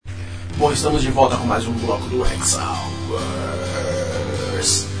pessoal, estamos de volta com mais um bloco do X Hours.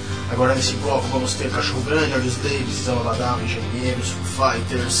 Agora nesse bloco vamos ter Cachorro Grande, Audios Davis, Isama Badal, Engenheiros, Foo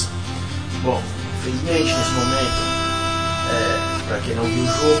Fighters. Bom, infelizmente nesse momento, pra quem não viu o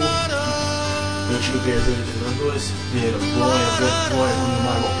jogo, meu time perdeu de 3-2, primeiro Glória, com o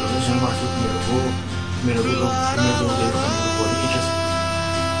Neymar, bom, pelo menos o Neymar foi o primeiro gol dele foi do Corinthians.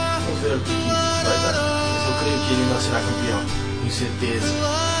 Vamos ver o que vai dar, mas eu creio que ele não será campeão, com certeza.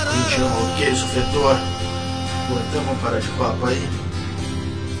 A gente ama o que? Sofredor. Bom, então vamos parar de papo aí.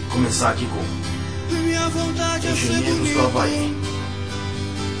 Começar aqui com Engenheiros do Havaí.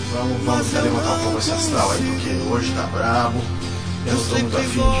 Vamos tentar levantar um pouco esse astral aí, porque hoje tá brabo. Eu não tô muito afim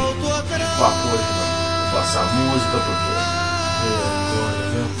de papo hoje, não. Vou passar música, porque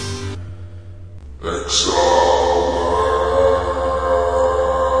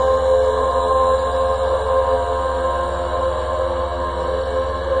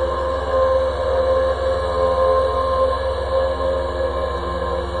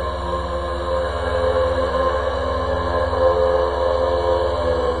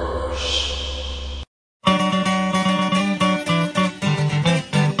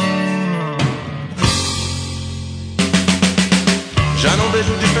já não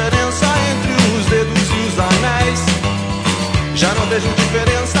vejo diferença entre os dedos e os anéis. Já não vejo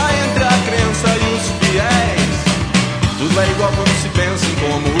diferença entre a crença e os fiéis. Tudo é igual quando se pensa em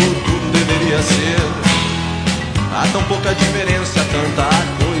como tudo deveria ser. Há tão pouca diferença, tanta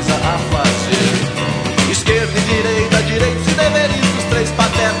coisa a fazer. Esquerda e direita, direitos e deveres, os três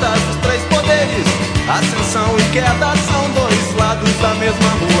patetas, os três poderes, ascensão e queda